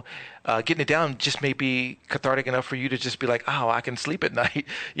 getting it down just may be cathartic enough for you to just be like, oh, I can sleep at night.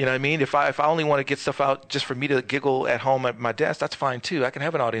 You know what I mean? If I only want to get stuff out just for me to giggle at home at my desk, that's fine too. I can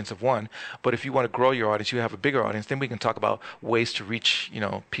have an audience of one. But if you want to grow your audience, you have a bigger audience, then we can talk about ways to reach,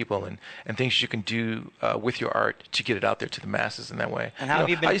 people and things you can do with your art to get it out there to the masses in that way. And how have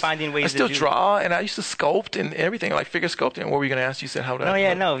you been finding ways I still to do draw, and I used to sculpt and everything, like figure sculpting. What were you going to ask? You said how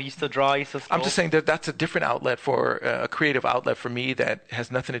to... No, you still draw, you still sculpt. I'm just saying that that's a different outlet for a creative outlet for me that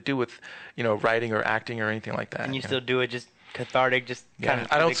has nothing to do with, writing or acting or anything like that. And you still do it just cathartic, just kind of...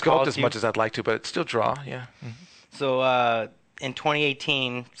 I don't sculpt as much as I'd like to, but still draw, yeah. Mm-hmm. So in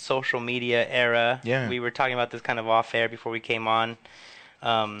 2018, social media era, we were talking about this kind of off air before we came on.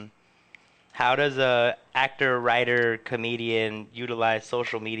 How does a actor, writer, comedian utilize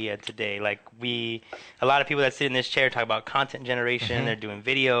social media today? Like a lot of people that sit in this chair talk about content generation. Mm-hmm. They're doing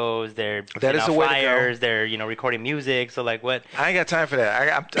videos. They're putting out flyers. They're recording music. So like what? I ain't got time for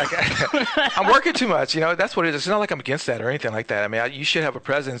that. I'm working too much. That's what it is. It's not like I'm against that or anything like that. I mean, you should have a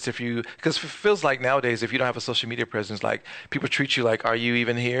presence because it feels like nowadays if you don't have a social media presence, like people treat you like, are you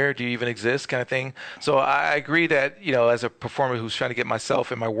even here? Do you even exist? Kind of thing. So I agree that as a performer who's trying to get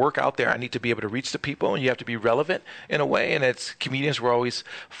myself and my work out there, I need to be able to reach the people, and you have to be relevant in a way. And it's comedians were always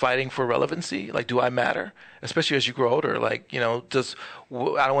fighting for relevancy. Like, do I matter? Especially as you grow older. Like, I don't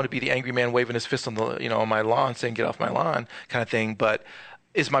want to be the angry man waving his fist on the on my lawn saying get off my lawn kind of thing. But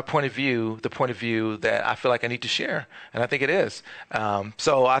is my point of view the point of view that I feel like I need to share? And I think it is.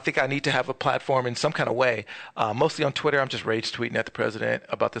 So I think I need to have a platform in some kind of way. Mostly on Twitter, I'm just rage tweeting at the president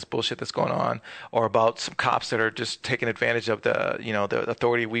about this bullshit that's going on, or about some cops that are just taking advantage of the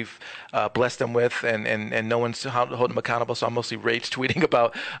authority we've blessed them with, and no one's holding them accountable. So I'm mostly rage tweeting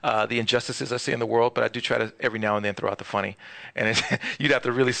about the injustices I see in the world. But I do try to every now and then throw out the funny. And you'd have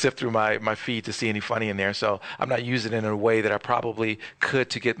to really sift through my feed to see any funny in there. So I'm not using it in a way that I probably could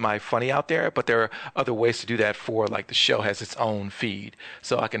to get my funny out there, but there are other ways to do that like the show has its own feed.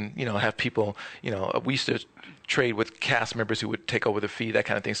 So I can, have people, we used to trade with cast members who would take over the feed, that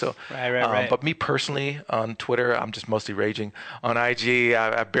kind of thing. So, right. But me personally on Twitter, I'm just mostly raging. On IG,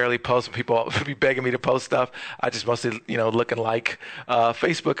 I barely post. People be begging me to post stuff. I just mostly, look and like.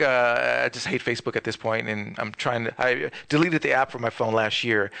 Facebook, I just hate Facebook at this point, and I deleted the app from my phone last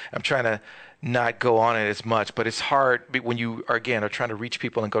year. I'm trying to not go on it as much, but it's hard when you are trying to reach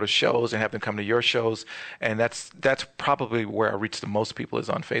people and go to shows and have them come to your shows, and that's probably where I reach the most people is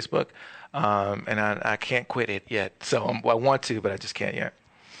on Facebook, and I can't quit it yet. So I want to, but I just can't yet.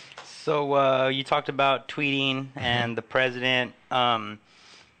 So you talked about tweeting and the president. I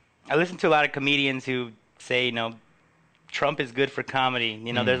listen to a lot of comedians who say, Trump is good for comedy.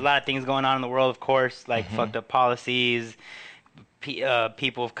 There's a lot of things going on in the world, of course, like fucked up policies,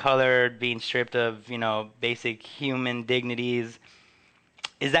 people of color being stripped of, basic human dignities.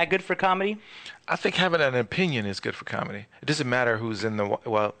 Is that good for comedy? I think having an opinion is good for comedy. It doesn't matter who's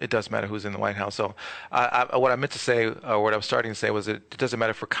it does matter who's in the White House. So what I meant to say, or what I was starting to say, was it doesn't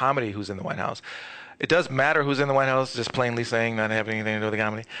matter for comedy who's in the White House. It does matter who's in the White House, just plainly saying, not having anything to do with the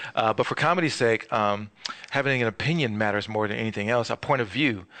comedy. But for comedy's sake, having an opinion matters more than anything else. A point of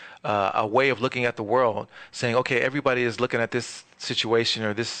view, a way of looking at the world, saying, okay, everybody is looking at this situation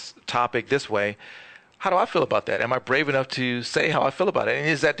or this topic this way. How do I feel about that? Am I brave enough to say how I feel about it? And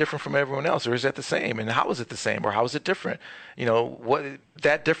is that different from everyone else, or is that the same? And how is it the same, or how is it different? What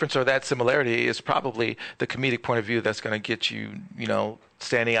that difference or that similarity is probably the comedic point of view that's going to get you,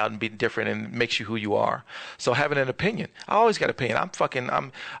 standing out and being different and makes you who you are. So having an opinion, I always got an opinion.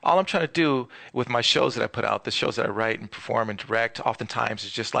 All I'm trying to do with my shows that I put out, the shows that I write and perform and direct, oftentimes is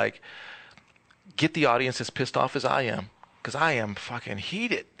just like get the audience as pissed off as I am, because I am fucking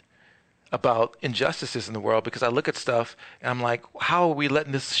heated about injustices in the world, because I look at stuff and I'm like, how are we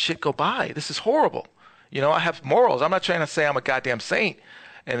letting this shit go by? This is horrible. I have morals. I'm not trying to say I'm a goddamn saint.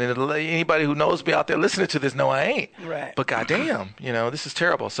 And anybody who knows me out there listening to this know I ain't. Right. But goddamn, this is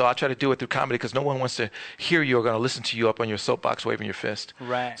terrible. So I try to do it through comedy, because no one wants to hear you or going to listen to you up on your soapbox waving your fist.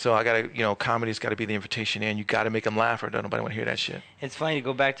 Right. So I got to, comedy's got to be the invitation in. You got to make them laugh, or don't nobody want to hear that shit. It's funny to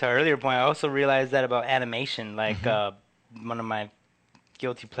go back to our earlier point. I also realized that about animation. Like one of my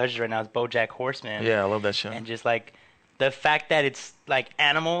guilty pleasures right now is BoJack Horseman. Yeah, I love that show. And just like the fact that it's like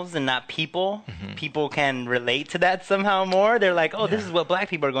animals and not people, people can relate to that somehow more. They're like, oh, this is what black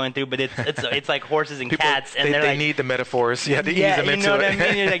people are going through, but it's like horses and cats, and they like, need the metaphors. You have to ease them into it. You know what I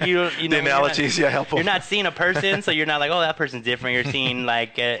mean? You're like, the analogies, helpful. You're not seeing a person, so you're not like, oh, that person's different. You're seeing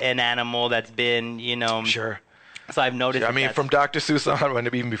like an animal that's been, Sure. So I've noticed. I mean, from Dr. Seuss on,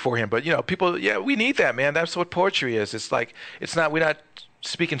 and even before him, but people, we need that, man. That's what poetry is. It's like we're not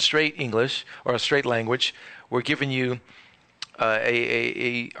speaking straight English or a straight language. We're giving you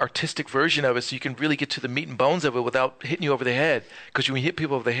a artistic version of it, so you can really get to the meat and bones of it without hitting you over the head. Because when you hit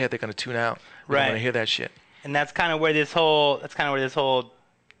people over the head, they're going to tune out. They don't want to hear that shit. And that's kind of where this whole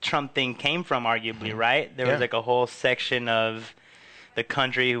Trump thing came from, arguably, right? There was like a whole section of the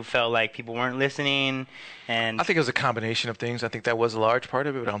country who felt like people weren't listening, and I think it was a combination of things. I think that was a large part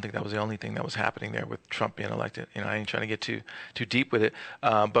of it, but I don't think that was the only thing that was happening there with Trump being elected. I ain't trying to get too deep with it,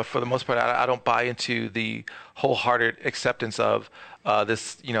 but for the most part, I don't buy into the wholehearted acceptance of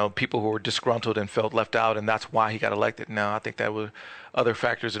this. People who were disgruntled and felt left out, and that's why he got elected. No, I think there were other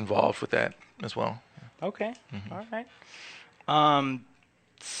factors involved with that as well. Okay, all right.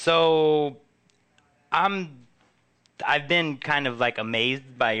 So I've been kind of like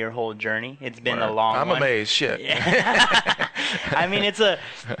amazed by your whole journey. It's been a long one. I'm amazed. Shit. Yeah. I mean, it's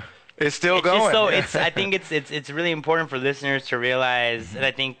still going. I think it's really important for listeners to realize, and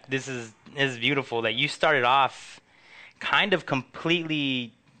I think this is beautiful, that you started off kind of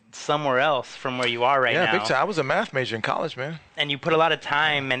completely somewhere else from where you are right now. Yeah, big time. I was a math major in college, man. And you put a lot of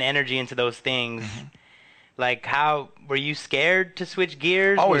time and energy into those things. Like, how were you scared to switch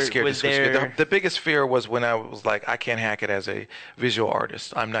gears? Always scared to switch gears. The biggest fear was when I was like, I can't hack it as a visual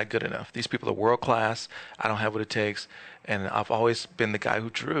artist. I'm not good enough. These people are world class. I don't have what it takes. And I've always been the guy who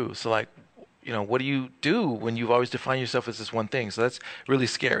drew. So like, what do you do when you've always defined yourself as this one thing? So that's really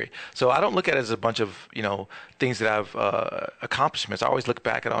scary. So I don't look at it as a bunch of, things that I've accomplishments. I always look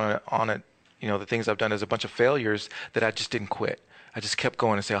back on it, the things I've done as a bunch of failures that I just didn't quit. I just kept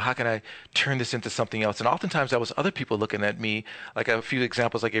going and say, how can I turn this into something else? And oftentimes that was other people looking at me, like a few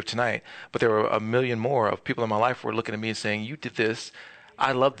examples I gave tonight, but there were a million more of people in my life who were looking at me and saying, you did this.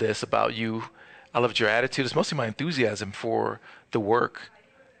 I love this about you. I loved your attitude. It's mostly my enthusiasm for the work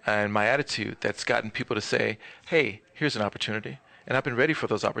and my attitude that's gotten people to say, hey, here's an opportunity. And I've been ready for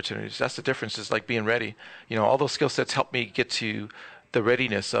those opportunities. That's the difference, is like being ready. All those skill sets help me get to the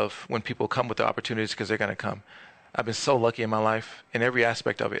readiness of when people come with the opportunities, because they're going to come. I've been so lucky in my life in every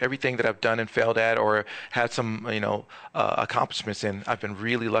aspect of it. Everything that I've done and failed at or had some, accomplishments in, I've been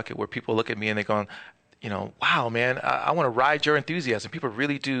really lucky where people look at me and they're going, wow, man, I want to ride your enthusiasm. People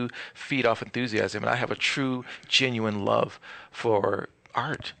really do feed off enthusiasm. And I have a true, genuine love for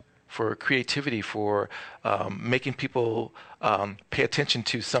art, for creativity, for making people pay attention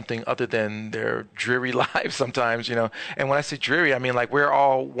to something other than their dreary lives sometimes, And when I say dreary, I mean like we're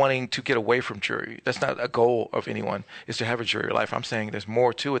all wanting to get away from dreary. That's not a goal of anyone, is to have a dreary life. I'm saying there's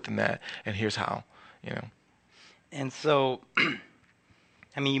more to it than that, and here's how, And so,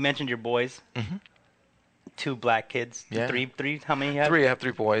 I mean, you mentioned your boys. Mm-hmm. 2 black kids. Yeah. Three. How many you have? 3. I have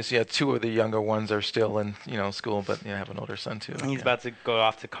 3 boys. Yeah, 2 of the younger ones are still in, school, but I have an older son too. He's about to go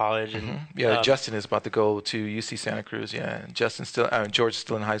off to college, and Justin is about to go to UC Santa Cruz. Yeah, and George's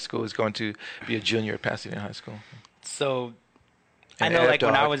still in high school. He's going to be a junior at Pasadena High School. So, and I know, like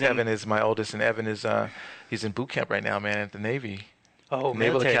when I was Evan is my oldest, and Evan is he's in boot camp right now, man, at the Navy. Oh,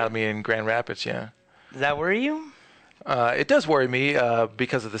 Naval Academy in Grand Rapids. Yeah. Does that worry you? It does worry me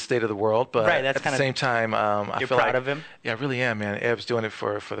because of the state of the world, but that's at the same time, I feel proud of him. Yeah, I really am, man. Ev's doing it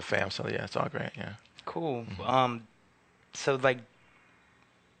for the fam, so yeah, it's all great. Yeah. Cool. So like,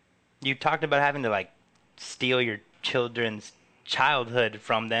 you talked about having to like steal your children's childhood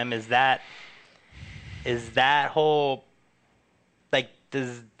from them. Is that whole, like,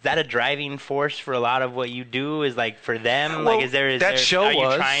 is that a driving force for a lot of what you do? Is like for them, well, like, are you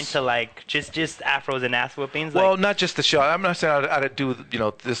trying to like just afros and ass whoopings? Well, not just the show. I'm not saying I'd do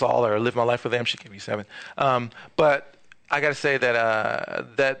this all or live my life with them. She gave me 7, but I got to say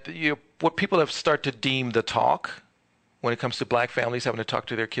that what people have started to deem the talk when it comes to black families having to talk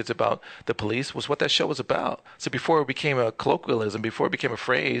to their kids about the police was what that show was about. So before it became a colloquialism, before it became a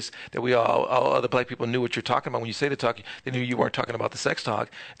phrase that we all other black people knew what you're talking about. When you say the talk, they knew you weren't talking about the sex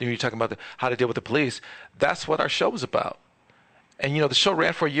talk. They knew you were talking about how to deal with the police. That's what our show was about. And, the show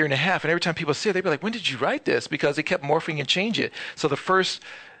ran for a year and a half. And every time people see it, they'd be like, when did you write this? Because it kept morphing and changing it. So the first,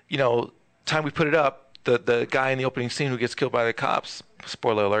 time we put it up, the guy in the opening scene who gets killed by the cops,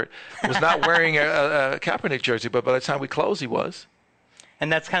 spoiler alert, was not wearing a Kaepernick jersey, but by the time we closed, he was.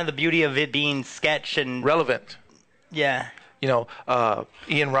 And that's kind of the beauty of it being sketch and relevant. Yeah.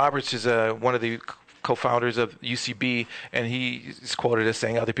 Ian Roberts is one of the co-founders of UCB, and he's quoted as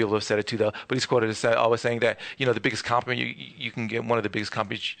saying, other people have said it too though, but he's quoted as always saying that, the biggest compliment you can get, one of the biggest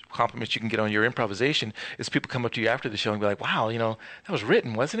compliments you can get on your improvisation is people come up to you after the show and be like, wow, that was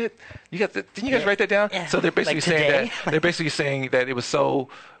written, wasn't it? Didn't you guys write that down? Yeah. So they're basically saying that it was so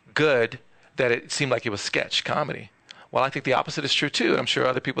good that it seemed like it was sketch comedy. Well, I think the opposite is true too, and I'm sure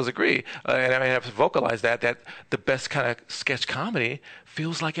other people agree. And I may have to vocalize that the best kind of sketch comedy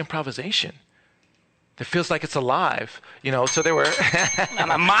feels like improvisation. that feels like it's alive. So there were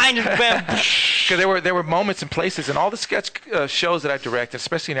my mind just went. because there were moments and places in all the sketch shows that I directed,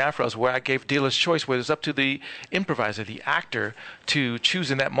 especially in Afros, where I gave dealer's choice, where it was up to the improviser, the actor, to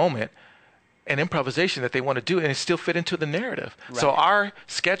choose in that moment an improvisation that they want to do, and it still fit into the narrative. Right. So our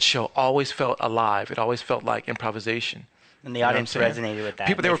sketch show always felt alive. It always felt like improvisation. And the audience resonated with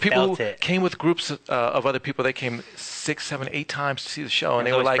that. There were people who came with groups of other people. They came 6, 7, 8 times to see the show, and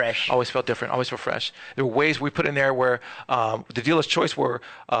they were like, fresh. Always felt different, always felt fresh. There were ways we put in there where the dealer's choice were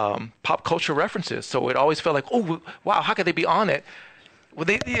pop culture references. So it always felt like, oh, wow, how could they be on it? Well,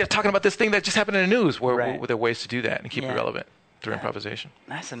 they're talking about this thing that just happened in the news. Were there ways to do that and keep it relevant through improvisation?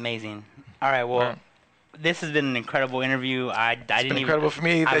 That's amazing. All right, well. This has been an incredible interview. It's been incredible for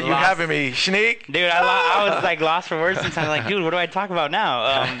me that you're having me, Shanique. Dude, I was like lost for words sometimes. Like, dude, what do I talk about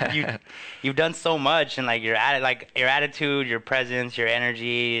now? You've done so much, and like your attitude, your presence, your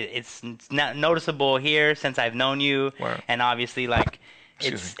energy. It's not noticeable here since I've known you, and obviously like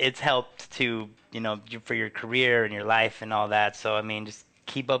it's helped to for your career and your life and all that. So I mean, just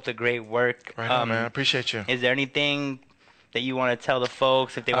keep up the great work. Right on, man. I appreciate you. Is there anything that you want to tell the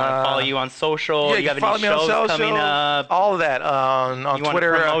folks if they want to follow you on social? Yeah, you have follow any me on shows social, coming up? All of that on you Twitter. You want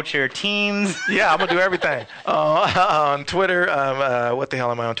to promote your teams? Yeah, I'm gonna do everything on Twitter. What the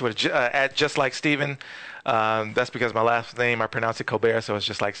hell am I on Twitter? At Just Like Steven. That's because my last name I pronounce it Colbert, so it's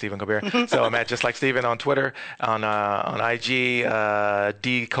just like Stephen Colbert. So I'm at Just Like Steven on Twitter, on IG,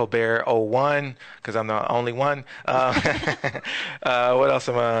 D Colbert 01, because I'm the only one. What else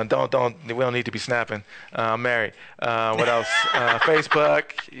am I? We don't need to be snapping. I'm married. What else?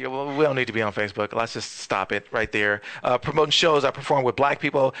 Facebook. We don't need to be on Facebook. Let's just stop it right there. Promoting shows. I perform with Black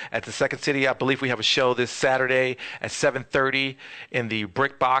people at the Second City. I believe we have a show this Saturday at 7:30 in the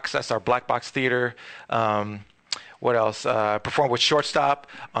Brick Box. That's our Black Box Theater. What else? Perform with Shortstop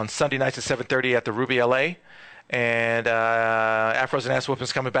on Sunday nights at 7:30 at the Ruby LA. And Afros and Ass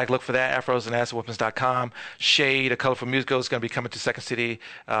Whoopings coming back. Look for that. AfrosandAssWhoopings.com. Shade, A Colorful Musical, is going to be coming to Second City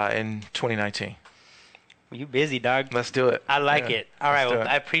in 2019. Well, you busy, dog. Let's do it. I like it. All right. Well,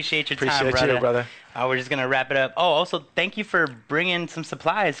 I appreciate your time, brother. Appreciate you, brother. We're just going to wrap it up. Oh, also, thank you for bringing some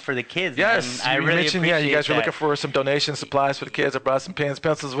supplies for the kids. Yes. I really mentioned, appreciate you guys were looking for some donation supplies for the kids. I brought some pens,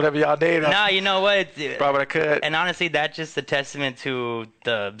 pencils, whatever y'all need. No, you know what? Brought what I could. And honestly, that's just a testament to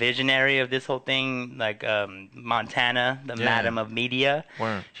the visionary of this whole thing, like Montana, the Madam of Media.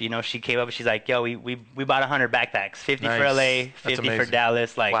 Word. She came up and she's like, yo, we bought 100 backpacks, 50 for LA, 50 for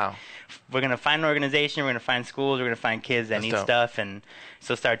Dallas. Like, wow. We're going to find an organization, we're going to find schools, we're going to find kids that need stuff, and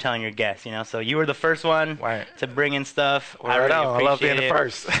so start telling your guests, So you were the first one to bring in stuff. I really appreciate I love being the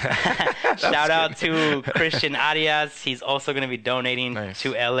first. Shout out to Christian Arias. He's also going to be donating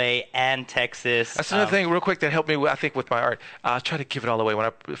to LA and Texas. That's another thing real quick that helped me, I think, with my art. I try to give it all away. When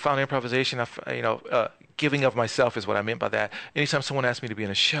I found improvisation, giving of myself is what I meant by that. Anytime someone asked me to be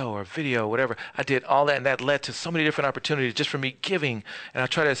in a show or a video or whatever, I did all that, and that led to so many different opportunities just for me giving. And I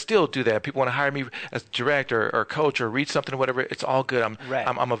try to still do that. People want to hire me as director or coach or read something or whatever. It's all good.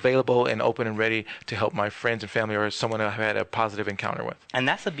 I'm available and open and ready to help my friends and family or someone I've had a positive encounter with. And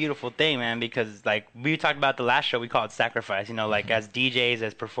that's a beautiful thing, man, because like we talked about the last show, we call it sacrifice. Like as DJs,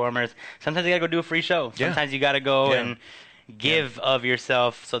 as performers, sometimes you got to go do a free show. Sometimes you got to go and give of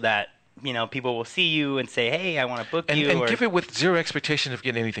yourself so that people will see you and say, hey, I want to book you. And give it with zero expectation of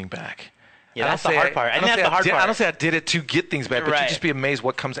getting anything back. Yeah, that's the hard part. I think that's the hard part. I don't say I did it to get things back, but you just be amazed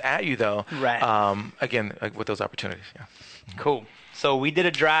what comes at you, though. Right. Again, with those opportunities. Yeah. Cool. So we did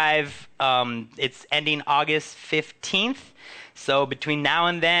a drive. It's ending August 15th. So between now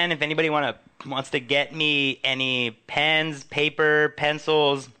and then, if anybody wants to get me any pens, paper,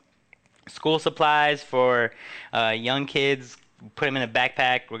 pencils, school supplies for young kids, put them in a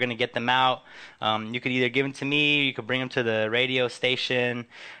backpack. We're going to get them out. You could either give them to me, you could bring them to the radio station.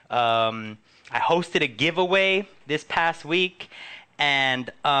 I hosted a giveaway this past week,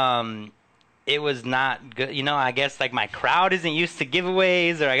 and it was not good. I guess like my crowd isn't used to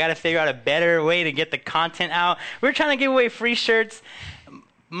giveaways, or I got to figure out a better way to get the content out. We're trying to give away free shirts.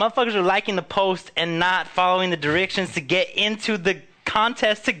 Motherfuckers are liking the post and not following the directions to get into the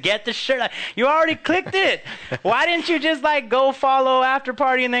contest to get the shirt. Like, you already clicked it. Why didn't you just go follow After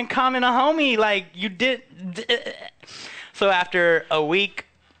Party and then comment a homie like you did? So after a week,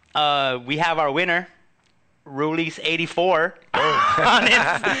 we have our winner, Rulis84.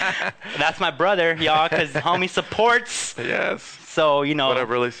 That's my brother, y'all, because homie supports. Yes. So, what up,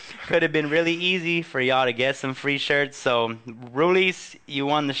 Rulis? Could have been really easy for y'all to get some free shirts. So, Rulis, you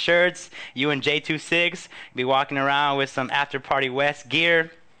won the shirts. You and J26 be walking around with some After Party West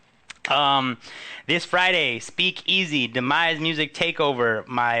gear. This Friday, Speak Easy, Demise Music Takeover,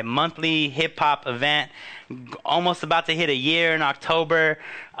 my monthly hip-hop event, almost about to hit a year in October.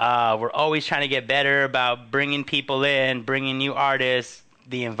 We're always trying to get better about bringing people in, bringing new artists,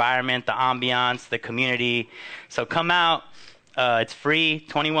 the environment, the ambiance, the community. So come out. It's free,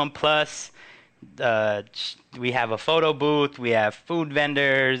 21 plus. We have a photo booth. We have food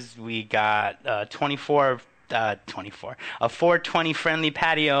vendors. We got a 420 friendly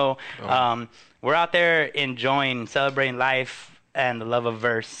patio. We're out there enjoying, celebrating life and the love of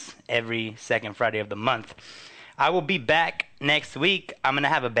verse every second Friday of the month. I will be back next week. I'm going to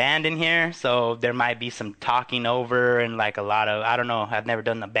have a band in here, so there might be some talking over and like a lot of, I don't know, I've never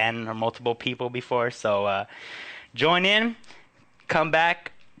done a band or multiple people before, so join in, come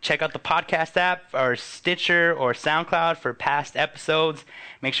back. Check out the podcast app or Stitcher or SoundCloud for past episodes.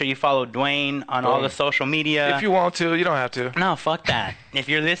 Make sure you follow Dwayne on all the social media. If you want to, you don't have to. No, fuck that. If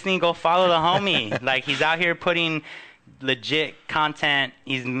you're listening, go follow the homie. Like, he's out here putting legit content.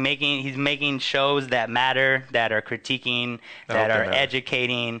 He's making shows that matter, that are critiquing, that are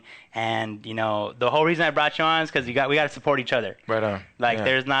educating. And, you know, the whole reason I brought you on is because we got to support each other. Right on. Like,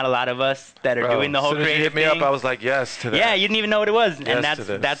 there's not a lot of us that are doing the whole creative thing. As soon as you hit me up, I was like, yes to that. Yeah, you didn't even know what it was. Yes, and to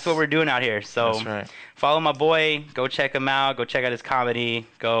this. that's what we're doing out here. So follow my boy. Go check him out. Go check out his comedy.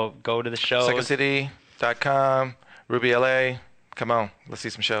 Go to the shows. SecondCity.com, Ruby LA. Come on. Let's see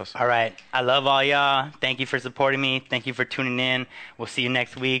some shows. All right. I love all y'all. Thank you for supporting me. Thank you for tuning in. We'll see you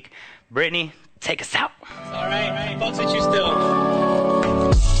next week. Brittany, take us out. All right. Folks, with you still.